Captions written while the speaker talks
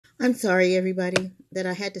I'm sorry, everybody, that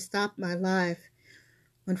I had to stop my live.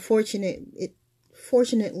 Fortunately,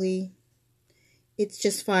 it's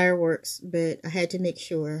just fireworks, but I had to make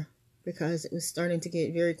sure because it was starting to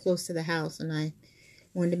get very close to the house, and I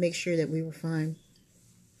wanted to make sure that we were fine.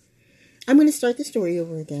 I'm going to start the story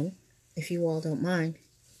over again, if you all don't mind.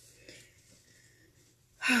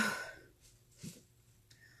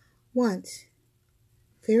 Once,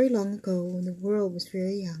 very long ago, when the world was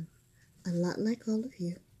very young, a lot like all of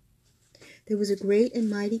you, there was a great and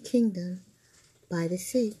mighty kingdom by the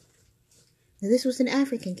sea. Now, this was an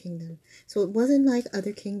African kingdom, so it wasn't like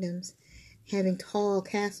other kingdoms having tall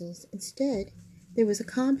castles. Instead, there was a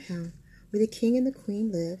compound where the king and the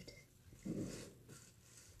queen lived.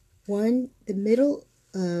 The middle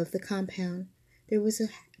of the compound, there was a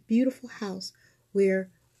beautiful house where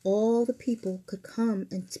all the people could come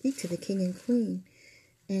and speak to the king and queen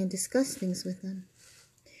and discuss things with them.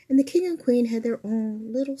 And the king and queen had their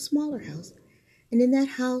own little smaller house. And in that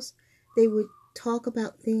house, they would talk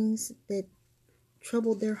about things that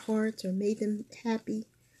troubled their hearts or made them happy.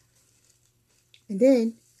 And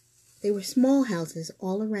then there were small houses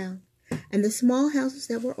all around. And the small houses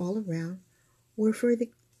that were all around were for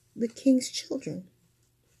the king's children.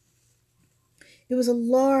 It was a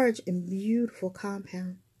large and beautiful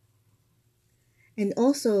compound. And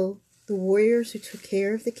also, the warriors who took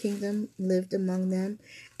care of the kingdom lived among them,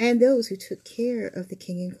 and those who took care of the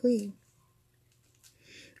king and queen.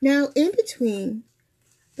 Now, in between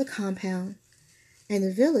the compound and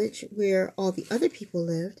the village where all the other people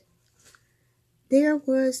lived, there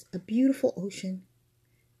was a beautiful ocean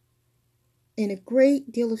and a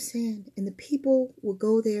great deal of sand, and the people would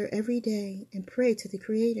go there every day and pray to the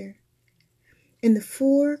Creator. And the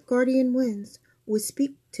 4 guardian winds would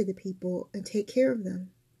speak to the people and take care of them.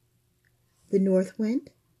 The north wind,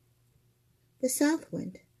 the south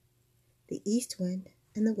wind, the east wind,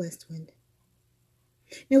 and the west wind.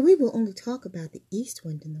 Now, we will only talk about the east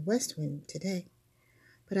wind and the west wind today,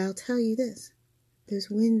 but I'll tell you this. Those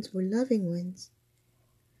winds were loving winds,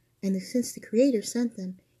 and since the Creator sent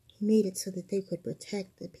them, He made it so that they could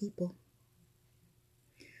protect the people.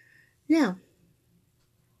 Now,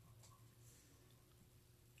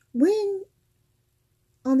 when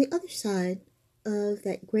on the other side of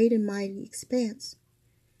that great and mighty expanse,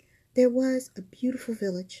 there was a beautiful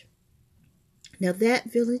village. Now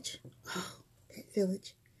that village,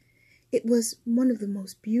 it was one of the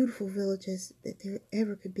most beautiful villages that there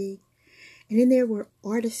ever could be. And in there were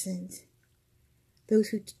artisans, those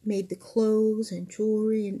who made the clothes and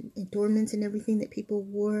jewelry and adornments and everything that people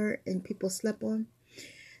wore and people slept on.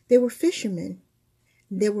 There were fishermen.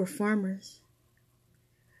 There were farmers.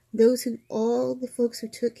 All the folks who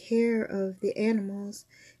took care of the animals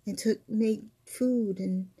and made food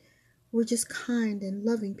and were just kind and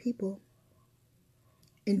loving people.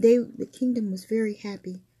 And the kingdom was very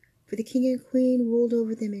happy, for the king and queen ruled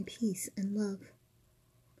over them in peace and love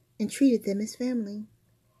and treated them as family.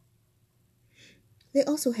 They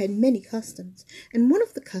also had many customs, and one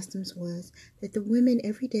of the customs was that the women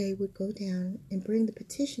every day would go down and bring the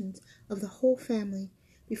petitions of the whole family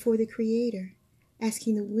before the Creator,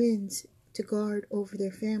 asking the winds to guard over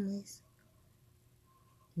their families.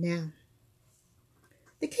 Now,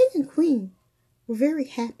 the king and queen were very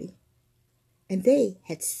happy, and they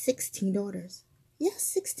had 16 daughters. Yes,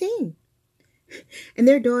 16. And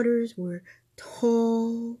their daughters were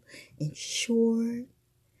tall and short,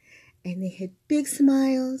 and they had big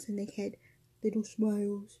smiles, and they had little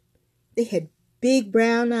smiles. They had big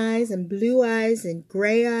brown eyes and blue eyes and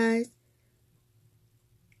gray eyes.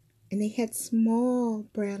 And they had small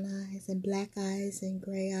brown eyes and black eyes and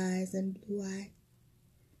gray eyes and blue eyes.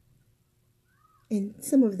 And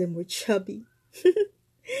some of them were chubby.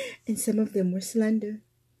 And some of them were slender.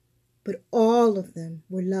 But all of them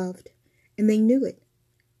were loved. And they knew it.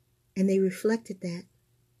 And they reflected that.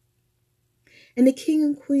 And the king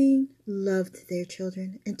and queen loved their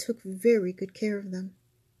children and took very good care of them.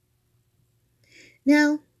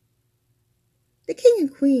 Now, the king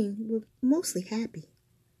and queen were mostly happy.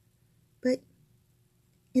 But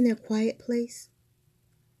in their quiet place,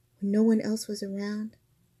 when no one else was around,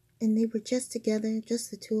 and they were just together,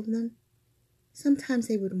 just the two of them, sometimes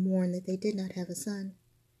they would mourn that they did not have a son.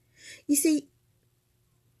 You see,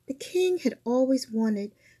 the king had always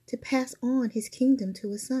wanted to pass on his kingdom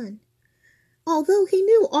to a son, although he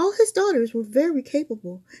knew all his daughters were very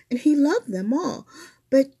capable, and he loved them all,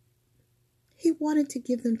 but he wanted to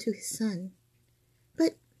give them to his son.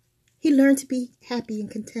 But he learned to be happy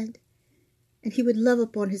and content, and he would love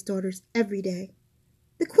upon his daughters every day.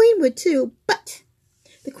 The queen would too, but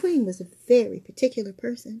the queen was a very particular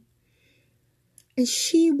person. And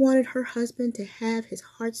she wanted her husband to have his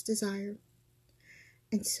heart's desire.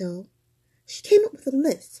 And so she came up with a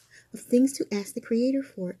list of things to ask the Creator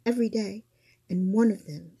for every day. And one of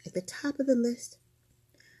them, at the top of the list,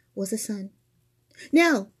 was a son.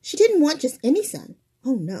 Now, she didn't want just any son.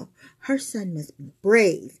 Oh no, her son must be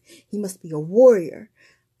brave. He must be a warrior.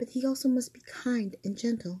 But he also must be kind and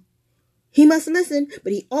gentle. He must listen,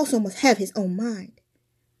 but he also must have his own mind.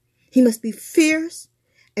 He must be fierce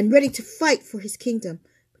and ready to fight for his kingdom,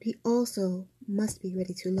 but he also must be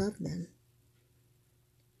ready to love them.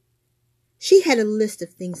 She had a list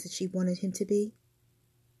of things that she wanted him to be.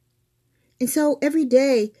 And so every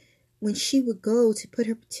day when she would go to put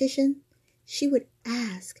her petition, she would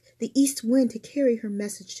ask the east wind to carry her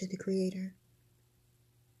message to the Creator.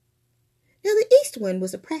 Now the east wind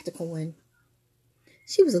was a practical one.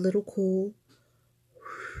 She was a little cool,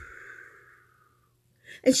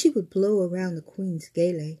 and she would blow around the Queen's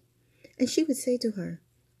gele, and she would say to her,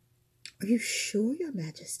 "Are you sure, Your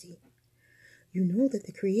Majesty? You know that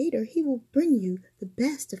the Creator, He will bring you the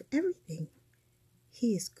best of everything.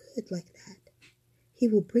 He is good like that. He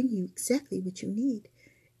will bring you exactly what you need.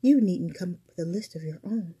 You needn't come up with a list of your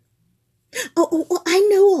own." Oh, I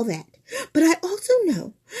know all that, but I also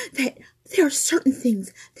know that there are certain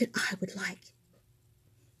things that I would like.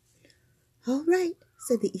 All right,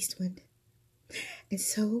 said the east wind. And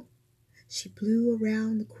so she blew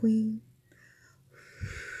around the Queen.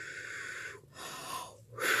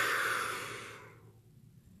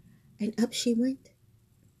 And up she went.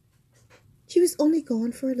 She was only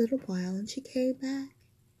gone for a little while, and she came back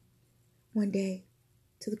one day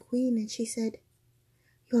to the Queen, and she said,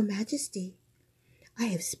 "Your Majesty, I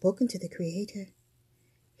have spoken to the Creator.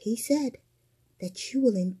 He said that you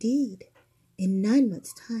will indeed, in 9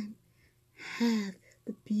 months' time, have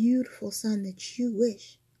the beautiful son that you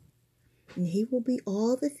wish, and he will be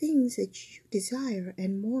all the things that you desire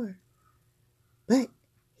and more. But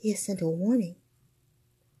he has sent a warning."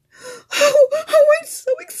 Oh, I'm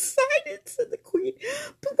so excited, said the Queen.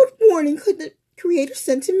 "But what warning could the Creator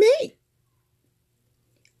send to me?"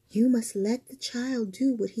 "You must let the child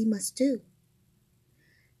do what he must do,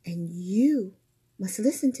 and you must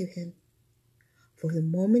listen to him. For the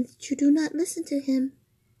moment that you do not listen to him,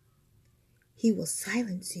 he will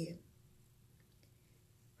silence you.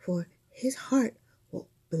 For his heart will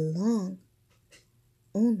belong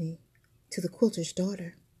only to the quilter's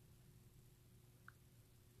daughter."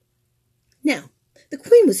 Now, the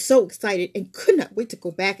Queen was so excited and could not wait to go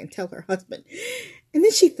back and tell her husband. And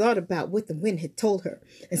then she thought about what the wind had told her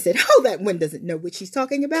and said, "Oh, that wind doesn't know what she's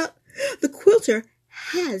talking about. The quilter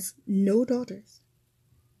has no daughters."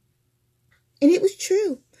 And it was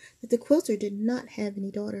true that the quilter did not have any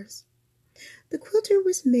daughters. The quilter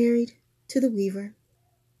was married to the weaver,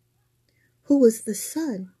 who was the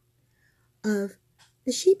son of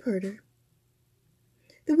the sheep herder.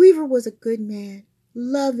 The weaver was a good man,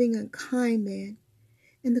 loving and kind man,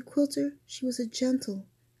 and the quilter, she was a gentle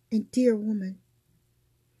and dear woman.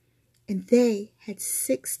 And they had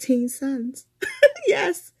 16 sons.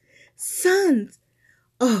 Yes, sons.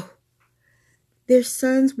 Oh, their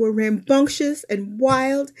sons were rambunctious and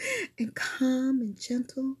wild and calm and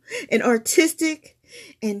gentle and artistic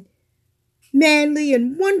and manly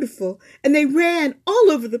and wonderful. And they ran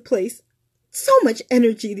all over the place. So much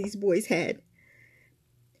energy these boys had.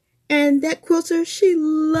 And that quilter, she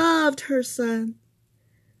loved her son.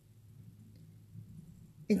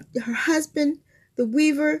 And her husband, the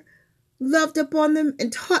weaver, loved upon them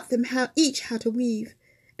and taught them how to weave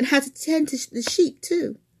and how to tend to the sheep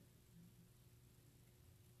too.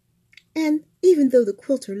 And even though the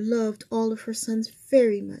quilter loved all of her sons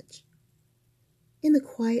very much, in the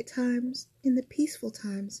quiet times, in the peaceful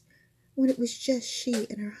times, when it was just she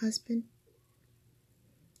and her husband,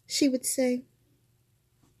 she would say,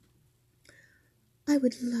 "I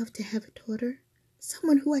would love to have a daughter,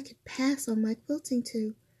 someone who I could pass on my quilting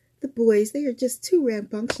to. The boys, they are just too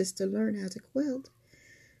rambunctious to learn how to quilt.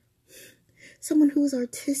 Someone who is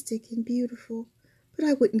artistic and beautiful, but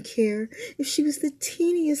I wouldn't care if she was the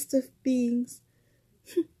teeniest of beings.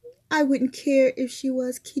 I wouldn't care if she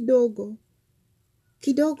was kidogo.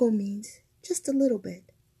 Kidogo means just a little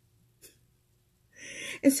bit."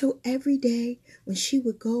 And so every day when she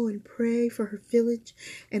would go and pray for her village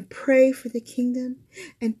and pray for the kingdom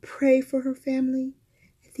and pray for her family,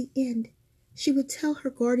 at the end she would tell her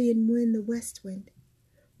guardian wind, the west wind,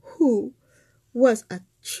 who was a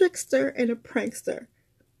trickster and a prankster.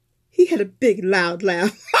 He had a big loud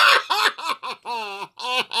laugh.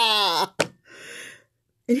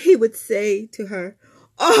 And he would say to her,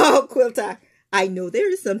 "Oh, quilter, I know there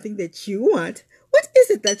is something that you want. What is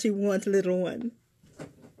it that you want, little one?"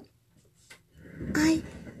 I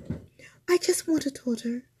I just want a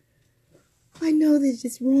daughter. I know that it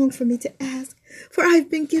is wrong for me to ask, for I've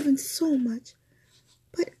been given so much.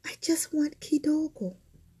 But I just want Kidogo.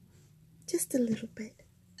 Just a little bit.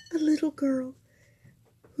 A little girl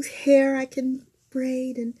whose hair I can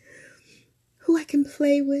braid and who I can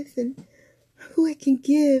play with and who I can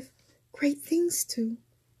give great things to.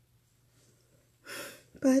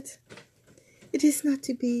 But it is not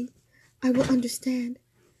to be. I will understand.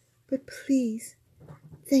 But please,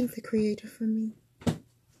 thank the Creator for me.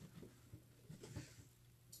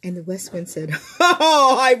 And the West Wind said,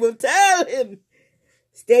 "Oh, I will tell him.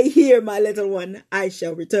 Stay here, my little one. I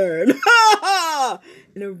shall return."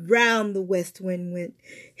 And around the West Wind went.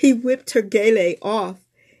 He whipped her gaily off,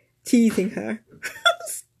 teasing her.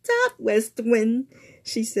 "Stop, West Wind,"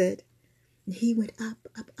 she said. And he went up,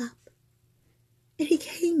 up, up. And he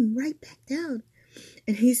came right back down.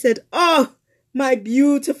 And he said, "Oh, my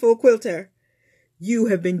beautiful quilter, you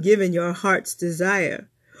have been given your heart's desire,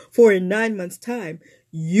 for in 9 months' time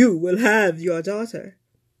you will have your daughter.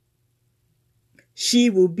 She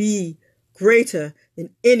will be greater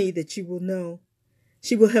than any that you will know.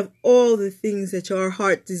 She will have all the things that your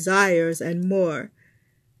heart desires and more.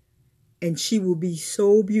 And she will be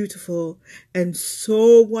so beautiful and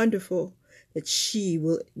so wonderful that she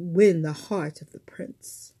will win the heart of the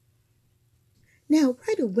prince." Now,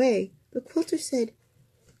 right away, the quilter said,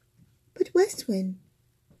 "But West Wind,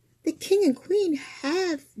 the king and queen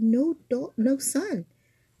have no son.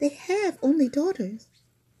 They have only daughters."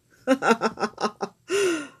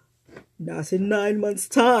 "Not in 9 months'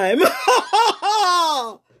 time."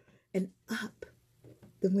 And up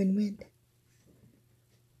the wind went.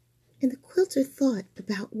 And the quilter thought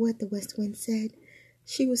about what the West Wind said.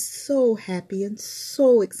 She was so happy and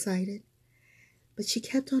so excited. But she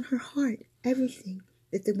kept on her heart everything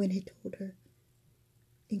that the wind had told her,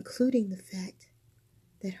 including the fact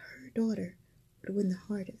that her daughter would win the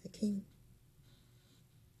heart of the king.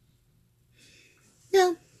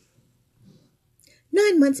 Now,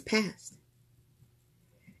 9 months passed,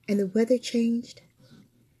 and the weather changed,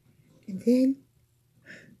 and then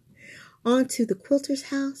on to the quilter's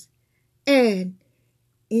house and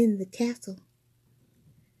in the castle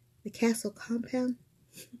compound,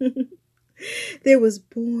 there was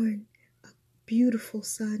born a beautiful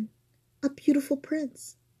son, a beautiful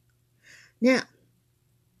prince. Now,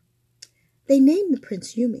 they named the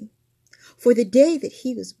prince Yumi, for the day that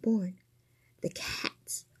he was born, the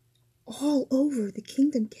cats all over the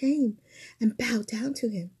kingdom came and bowed down to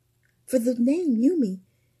him, for the name Yumi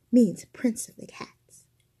means Prince of the Cats.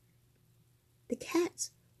 The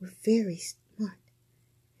cats were very smart,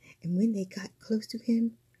 and when they got close to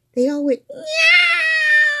him, they all went meow,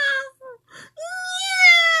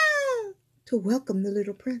 meow, to welcome the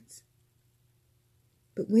little prince.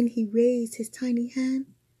 But when he raised his tiny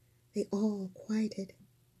hand, they all quieted.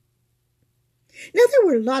 Now, there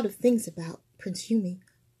were a lot of things about Prince Yumi.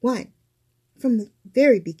 One, from the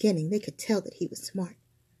very beginning, they could tell that he was smart.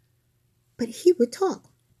 But he would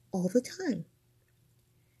talk all the time.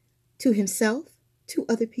 To himself, to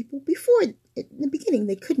other people. Before, in the beginning,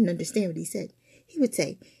 they couldn't understand what he said. He would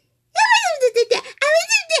say,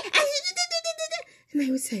 and they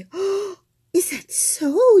would say, "Oh, is that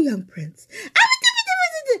so, young prince?"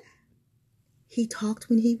 He talked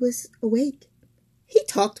when he was awake. He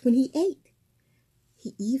talked when he ate.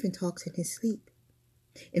 He even talked in his sleep.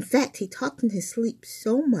 In fact, he talked in his sleep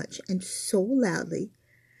so much and so loudly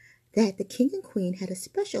that the king and queen had a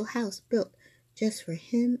special house built just for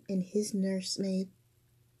him and his nursemaid.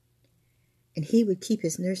 And he would keep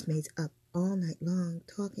his nursemaids up all night long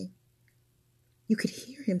talking. You could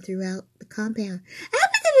hear him throughout the compound.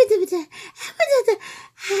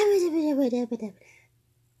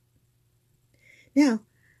 Now,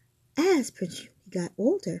 as Prince Yumi got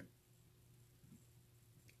older,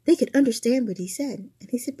 they could understand what he said. And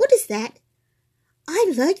he said, "What is that? I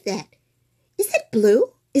like that. Is that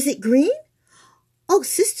blue? Is it green? Oh,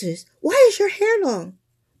 sisters, why is your hair long?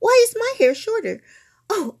 Why is my hair shorter?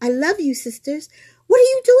 Oh, I love you, sisters. What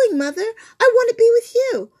are you doing, mother? I want to be with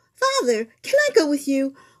you. Father, can I go with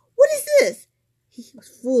you? What is this?" He was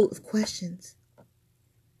full of questions.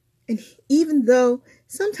 And even though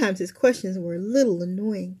sometimes his questions were a little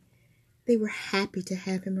annoying, they were happy to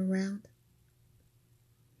have him around.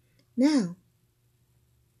 Now,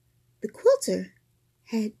 the quilter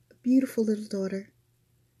had a beautiful little daughter.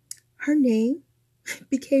 Her name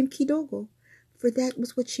became Kidogo, for that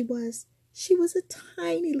was what she was. She was a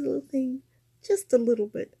tiny little thing, just a little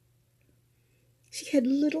bit. She had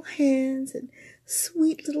little hands and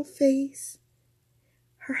sweet little face.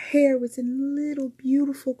 Her hair was in little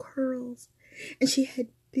beautiful curls, and she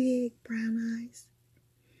had big brown eyes.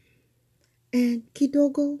 And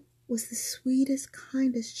Kidogo was the sweetest,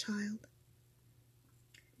 kindest child.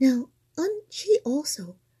 Now, she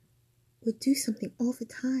also would do something all the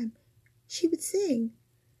time. She would sing,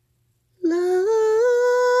 la, la,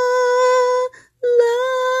 la.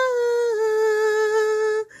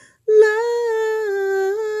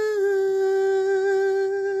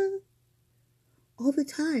 All the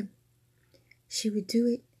time. She would do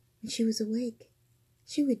it when she was awake.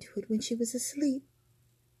 She would do it when she was asleep.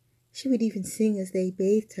 She would even sing as they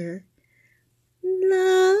bathed her.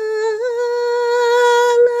 La, la,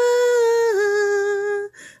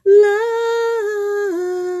 la.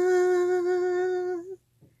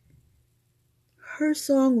 Her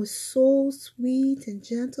song was so sweet and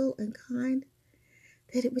gentle and kind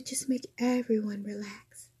that it would just make everyone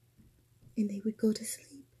relax, and they would go to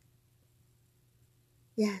sleep.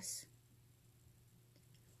 Yes,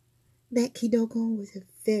 that Kidogo was a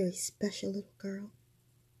very special little girl.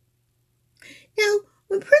 Now,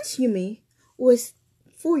 when Prince Yumi was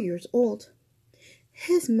 4 years old,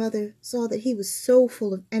 his mother saw that he was so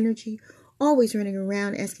full of energy, always running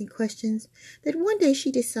around asking questions, that one day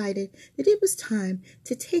she decided that it was time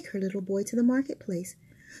to take her little boy to the marketplace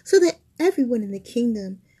so that everyone in the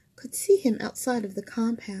kingdom could see him outside of the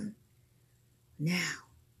compound. Now,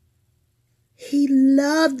 he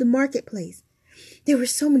loved the marketplace. There were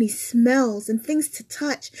so many smells and things to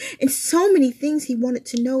touch and so many things he wanted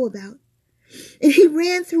to know about. And he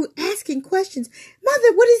ran through asking questions.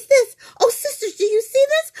 Mother, what is this? Oh, sisters, do you see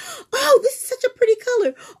this? Oh, this is such a pretty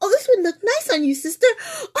color. Oh, this would look nice on you, sister.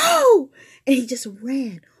 Oh, and he just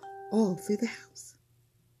ran all through the house.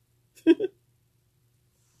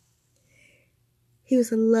 He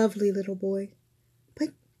was a lovely little boy. But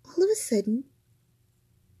all of a sudden,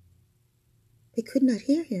 they could not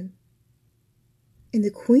hear him. And the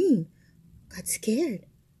queen got scared.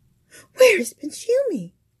 Where is Prince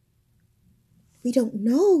Yumi? We don't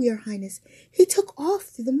know, Your Highness. He took off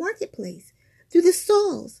through the marketplace, through the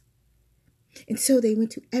stalls. And so they went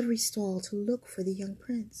to every stall to look for the young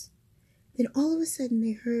prince. Then all of a sudden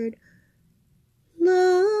they heard, la,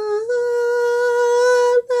 la,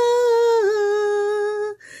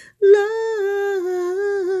 la,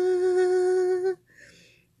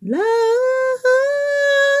 la.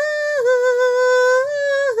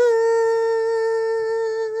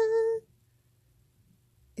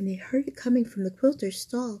 And they heard it coming from the quilter's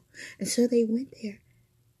stall, and so they went there.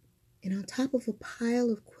 And on top of a pile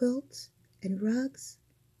of quilts and rugs,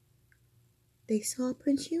 they saw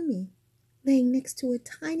Prince Yumi laying next to a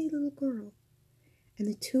tiny little girl, and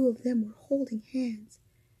the two of them were holding hands,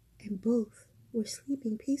 and both were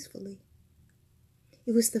sleeping peacefully.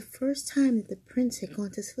 It was the first time that the prince had gone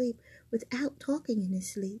to sleep without talking in his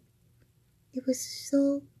sleep. It was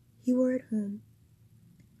so he were at home.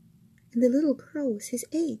 And the little girl was his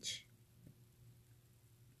age.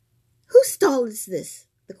 Whose stall is this?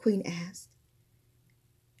 The queen asked.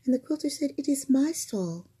 And the quilter said, It is my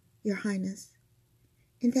stall, Your Highness.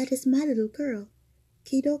 And that is my little girl,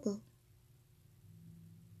 Kidogo.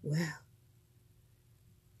 Well,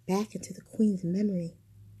 back into the queen's memory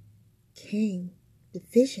came the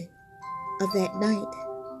vision of that night.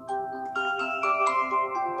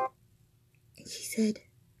 And she said,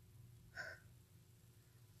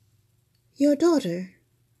 Your daughter,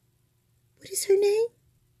 what is her name?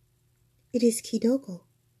 It is Kidogo,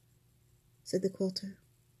 said the quilter.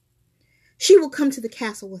 She will come to the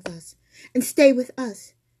castle with us and stay with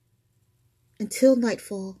us until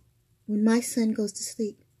nightfall, when my son goes to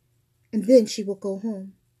sleep, and then she will go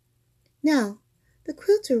home. Now, the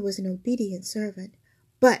quilter was an obedient servant,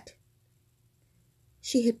 but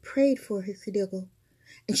she had prayed for her Kidogo,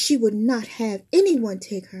 and she would not have anyone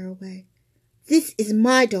take her away. This is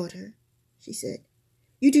my daughter, she said.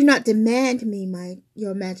 You do not demand me,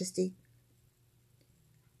 your majesty.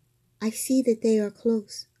 I see that they are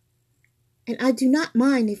close, and I do not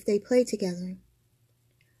mind if they play together.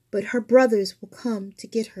 But her brothers will come to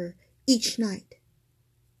get her each night.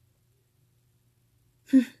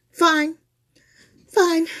 Fine,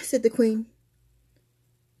 said the queen.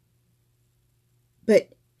 But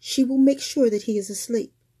she will make sure that he is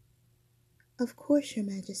asleep. Of course, your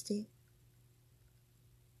majesty.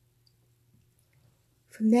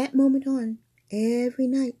 From that moment on, every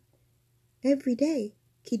night, every day,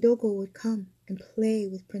 Kidogo would come and play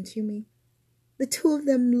with Prince Yumi. The two of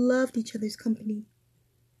them loved each other's company.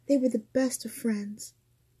 They were the best of friends.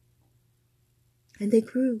 And they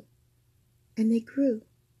grew, and they grew,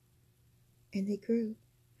 and they grew.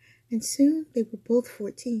 And soon they were both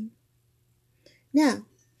 14. Now,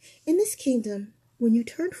 in this kingdom, when you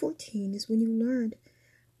turned 14 is when you learned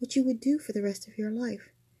what you would do for the rest of your life.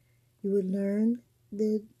 You would learn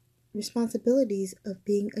the responsibilities of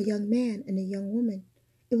being a young man and a young woman.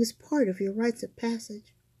 It was part of your rites of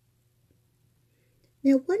passage.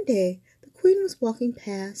 Now, one day, the queen was walking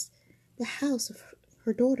past the house of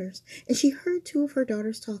her daughters, and she heard two of her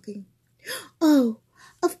daughters talking. "Oh,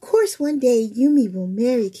 of course one day Yumi will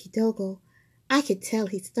marry Kidogo. I could tell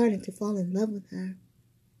he's starting to fall in love with her."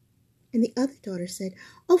 And the other daughter said,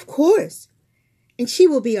 "Of course, and she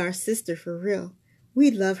will be our sister for real. We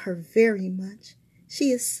love her very much.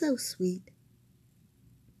 She is so sweet."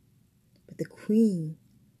 But the queen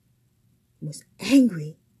was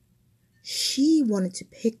angry. She wanted to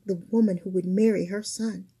pick the woman who would marry her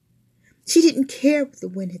son. She didn't care what the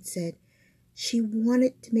wind had said. She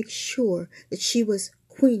wanted to make sure that she was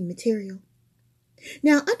queen material.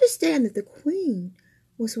 Now understand that the queen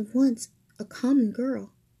was once a common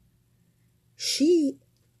girl. She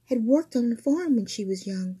had worked on the farm when she was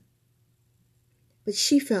young. But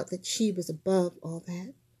she felt that she was above all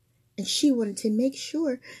that. And she wanted to make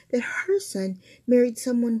sure that her son married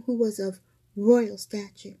someone who was of royal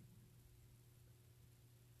stature.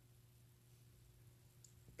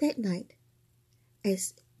 That night,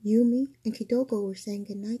 as Yumi and Kidogo were saying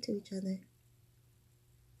goodnight to each other,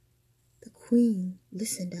 the queen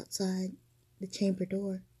listened outside the chamber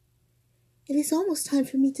door. "It is almost time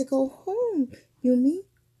for me to go home, Yumi."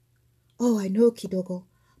 "Oh, I know, Kidogo,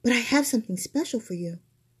 but I have something special for you."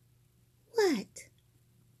 "What?"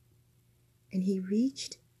 And he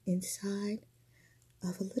reached inside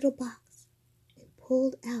of a little box and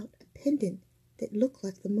pulled out a pendant that looked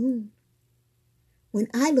like the moon. "When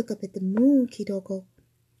I look up at the moon, Kidogo,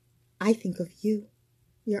 I think of you,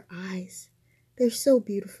 your eyes. They're so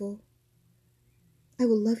beautiful. I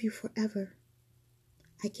will love you forever.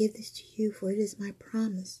 I give this to you, for it is my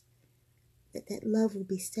promise that love will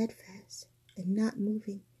be steadfast and not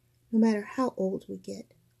moving, no matter how old we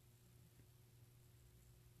get."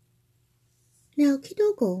 Now,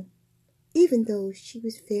 Kidogo, even though she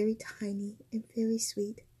was very tiny and very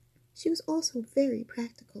sweet, she was also very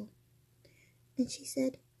practical. And she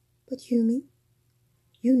said, "But Yumi,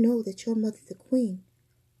 you know that your mother, the queen,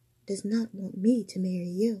 does not want me to marry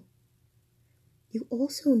you. You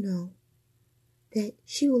also know that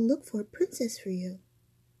she will look for a princess for you,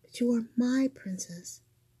 but you are my princess."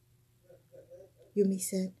 Yumi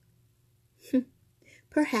said,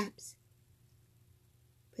 "Perhaps,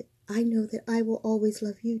 but I know that I will always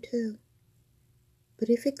love you too. But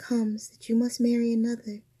if it comes that you must marry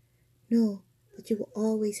another, know that you will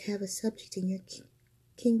always have a subject in your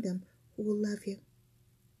kingdom who will love you."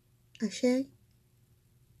 "Ashe?"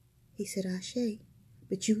 He said, "Ashe,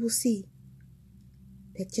 but you will see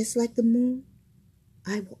that just like the moon,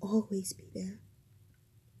 I will always be there."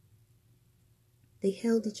 They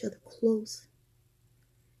held each other close,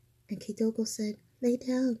 and Kidogo said, "Lay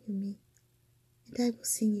down, Yumi, and I will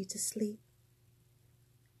sing you to sleep."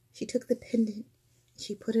 She took the pendant and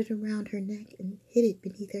she put it around her neck and hid it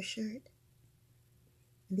beneath her shirt.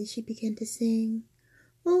 And then she began to sing,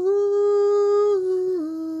 "Oh,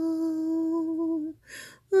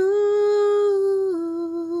 oh, oh,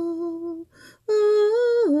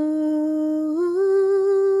 oh,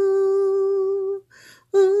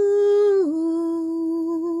 oh, oh."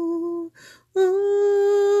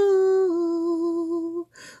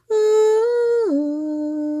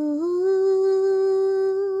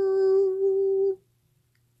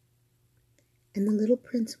 And the little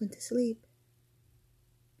prince went to sleep.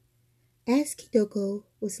 As Kidogo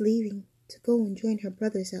was leaving to go and join her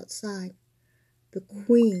brothers outside, the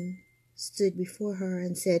queen stood before her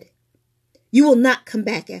and said, "You will not come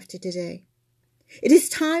back after today. It is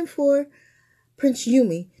time for Prince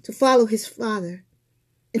Yumi to follow his father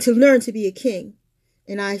and to learn to be a king,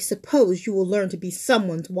 and I suppose you will learn to be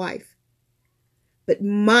someone's wife. But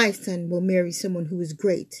my son will marry someone who is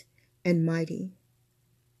great and mighty."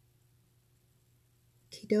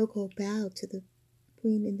 Kidogo bowed to the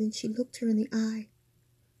queen, and then she looked her in the eye,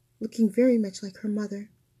 looking very much like her mother.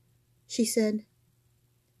 She said,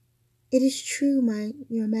 "It is true,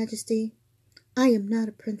 your majesty, I am not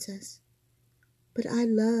a princess, but I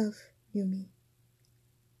love Yumi,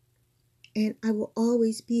 and I will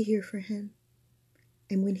always be here for him.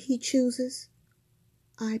 And when he chooses,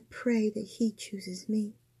 I pray that he chooses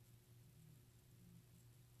me."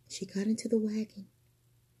 She got into the wagon,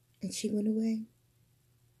 and she went away.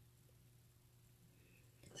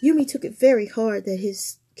 Yumi took it very hard that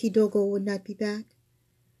his Kidogo would not be back.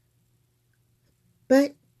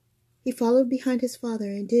 But he followed behind his father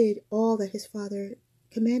and did all that his father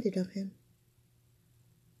commanded of him.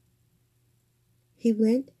 He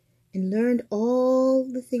went and learned all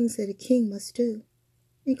the things that a king must do,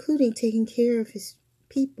 including taking care of his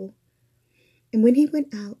people And when he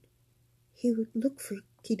went out, he would look for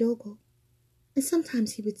Kidogo. And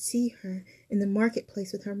sometimes he would see her in the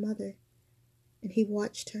marketplace with her mother. And he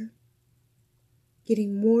watched her,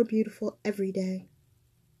 getting more beautiful every day.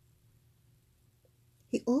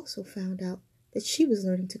 He also found out that she was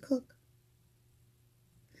learning to cook.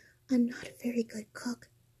 "I'm not a very good cook,"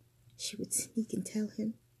 she would sneak and tell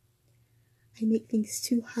him. "I make things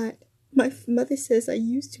too hot. My mother says I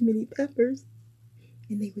use too many peppers."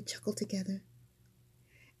 And they would chuckle together.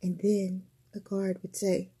 And then a guard would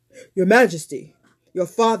say, "Your Majesty, your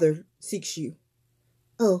father seeks you."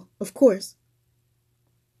 "Oh, of course."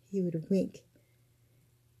 He would wink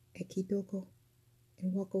at Kidogo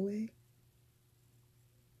and walk away.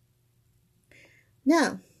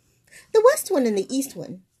 Now, the West Wind and the East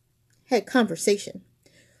Wind had conversation,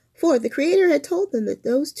 for the Creator had told them that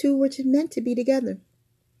those two were meant to be together.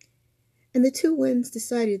 And the two winds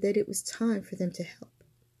decided that it was time for them to help.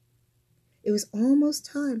 It was almost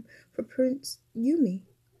time for Prince Yumi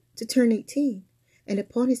to turn 18, and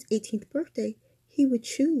upon his 18th birthday, he would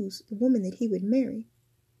choose the woman that he would marry.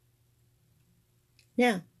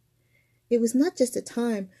 Now, it was not just a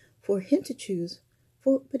time for him to choose,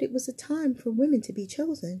 but it was a time for women to be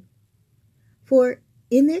chosen. For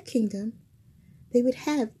in their kingdom, they would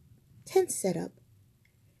have tents set up,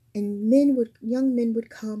 and young men would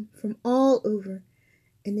come from all over,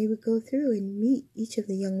 and they would go through and meet each of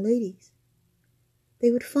the young ladies. They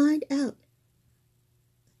would find out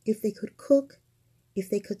if they could cook, if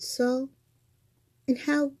they could sew, and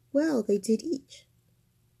how well they did each.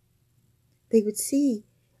 They would see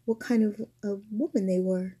what kind of a woman they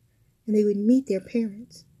were, and they would meet their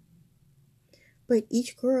parents. But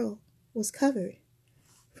each girl was covered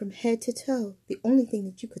from head to toe. The only thing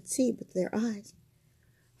that you could see was their eyes.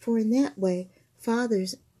 For in that way,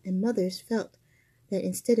 fathers and mothers felt that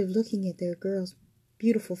instead of looking at their girls'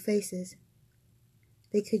 beautiful faces,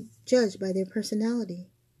 they could judge by their personality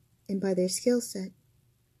and by their skill set.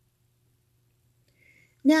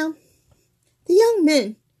 Now, the young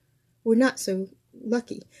men were not so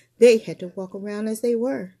lucky. They had to walk around as they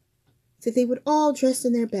were. So they would all dress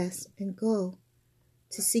in their best and go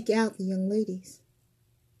to seek out the young ladies.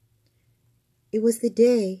 It was the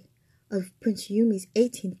day of Prince Yumi's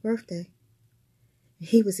 18th birthday. And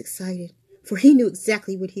he was excited, for he knew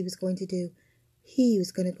exactly what he was going to do. He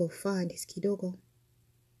was going to go find his Kidogo.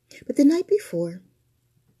 But the night before,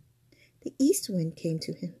 the East Wind came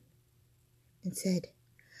to him and said,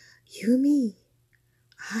 "Yumi,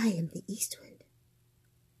 I am the East Wind.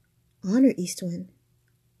 Honor, East Wind.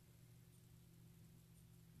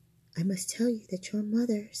 I must tell you that your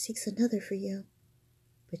mother seeks another for you,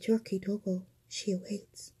 but your Kidogo she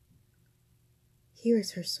awaits. Here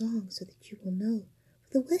is her song so that you will know,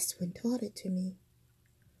 for the West Wind taught it to me.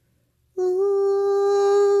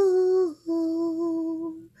 Oh, oh,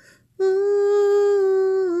 oh, oh.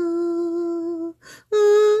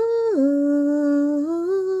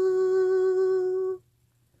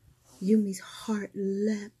 Yumi's heart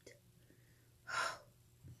leapt. Oh,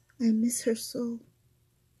 I miss her so.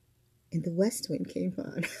 And the West Wind came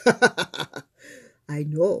on. I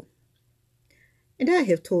know. And I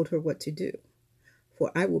have told her what to do,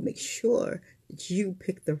 for I will make sure that you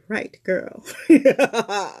pick the right girl.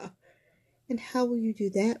 And how will you do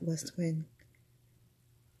that, West Wind?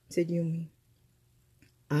 Said Yumi.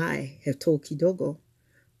 I have told Kidogo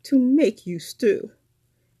to make you stew.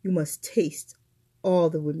 You must taste all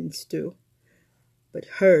the women's stew, but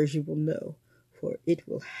hers you will know, for it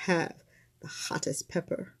will have the hottest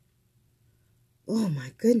pepper. Oh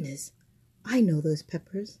my goodness, I know those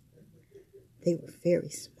peppers. They were very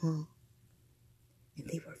small, and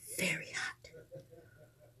they were very hot.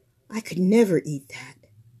 I could never eat that.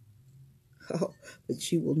 Oh,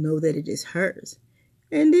 but you will know that it is hers,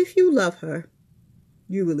 and if you love her,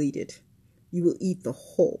 you will eat it. You will eat the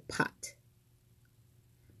whole pot.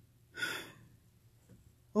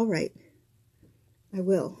 All right, I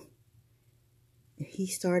will. And he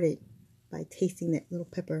started by tasting that little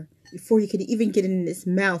pepper. Before he could even get it in his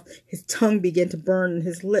mouth, his tongue began to burn in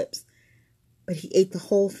his lips. But he ate the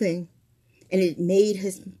whole thing, and it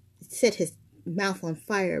set his mouth on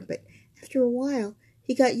fire. But after a while,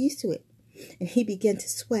 he got used to it, and he began to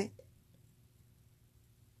sweat.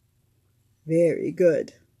 Very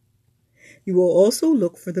good. You will also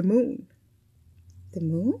look for the moon. The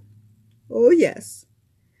moon? Oh, yes.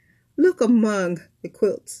 Look among the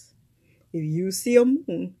quilts. If you see a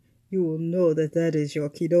moon, you will know that that is your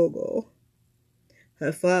Kidogo.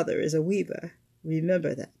 Her father is a weaver.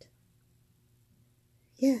 Remember that.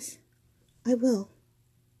 Yes, I will.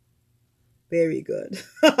 Very good.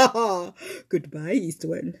 Goodbye, East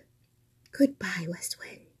Wind. Goodbye, West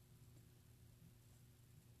Wind.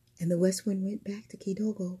 And the West Wind went back to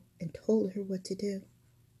Kidogo and told her what to do.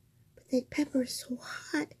 But that pepper is so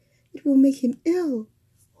hot, it will make him ill.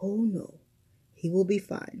 Oh no, he will be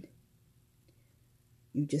fine.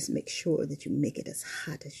 You just make sure that you make it as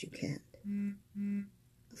hot as you can.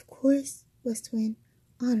 Of course, West Wind,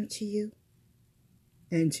 honor to you.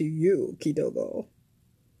 And to you, Kidogo.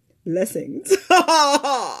 Blessings.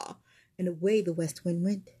 And away the West Wind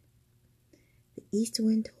went. The East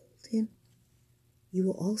Wind told him, you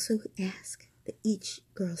will also ask that each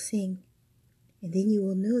girl sing, and then you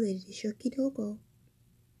will know that it is your Kidogo.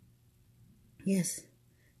 Yes,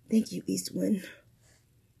 thank you, East Wind.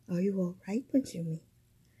 Are you all right, Prince Yumi?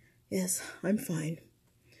 Yes, I'm fine.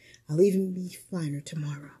 I'll even be finer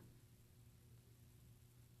tomorrow.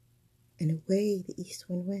 And away the East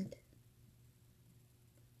Wind went.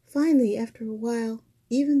 Finally, after a while,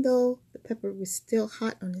 even though the pepper was still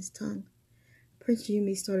hot on his tongue, Prince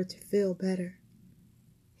Yumi started to feel better.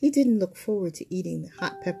 He didn't look forward to eating the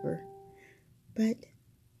hot pepper, but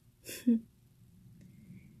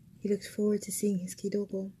he looked forward to seeing his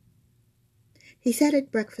Kidogo. He sat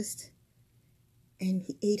at breakfast, and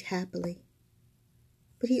he ate happily.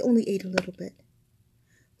 But he only ate a little bit.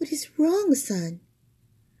 What is wrong, son?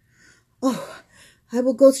 Oh, I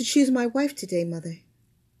will go to choose my wife today, Mother.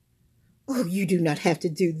 Oh, you do not have to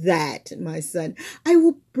do that, my son. I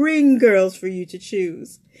will bring girls for you to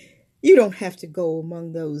choose. You don't have to go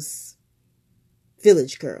among those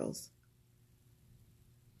village girls.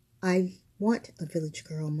 I want a village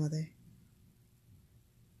girl, Mother.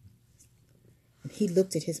 And he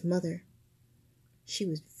looked at his mother. She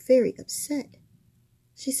was very upset.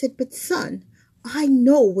 She said, but son, I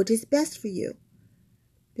know what is best for you.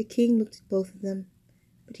 The king looked at both of them,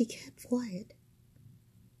 but he kept quiet.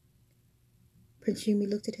 Prince Yumi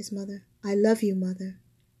looked at his mother. I love you, Mother,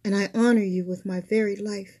 and I honor you with my very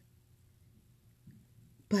life.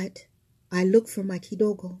 But I look for my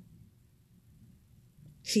Kidogo.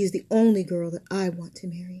 She is the only girl that I want to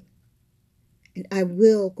marry. And I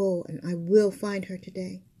will go and I will find her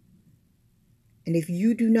today. And if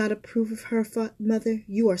you do not approve of her, Mother,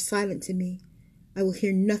 you are silent to me. I will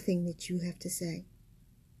hear nothing that you have to say.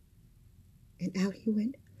 And out he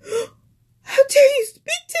went. How dare you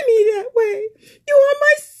speak to me that way? You are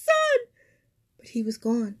my son. But he was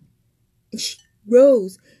gone. And she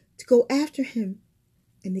rose to go after him.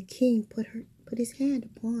 And the king put his hand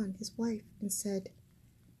upon his wife and said,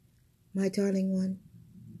 my darling one,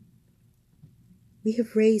 we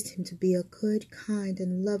have raised him to be a good, kind,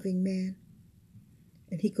 and loving man.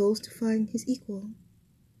 And he goes to find his equal.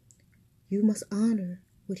 You must honor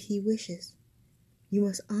what he wishes. You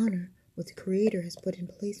must honor what the Creator has put in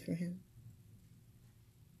place for him.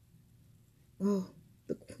 Oh,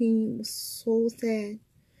 the queen was so sad,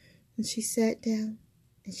 and she sat down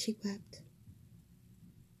and she wept.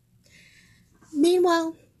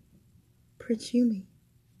 Meanwhile, Prince Yumi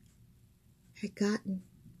had gotten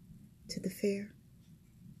to the fair.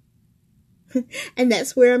 And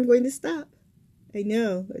that's where I'm going to stop. I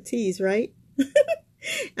know, a tease, right?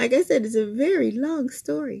 Like I said, it's a very long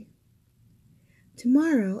story.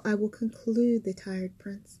 Tomorrow I will conclude The Tired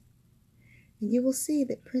Prince. And you will see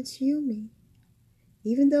that Prince Yumi,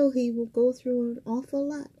 even though he will go through an awful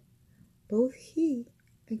lot, both he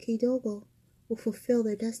and Kidogo will fulfill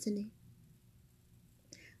their destiny.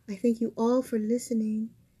 I thank you all for listening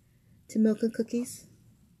to Milk and Cookies.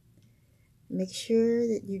 Make sure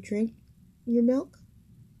that you drink your milk.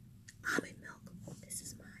 Almond milk. This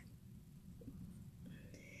is mine.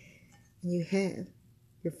 And you have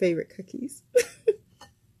your favorite cookies.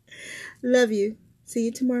 Love you. See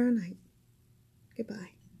you tomorrow night.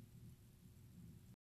 Goodbye.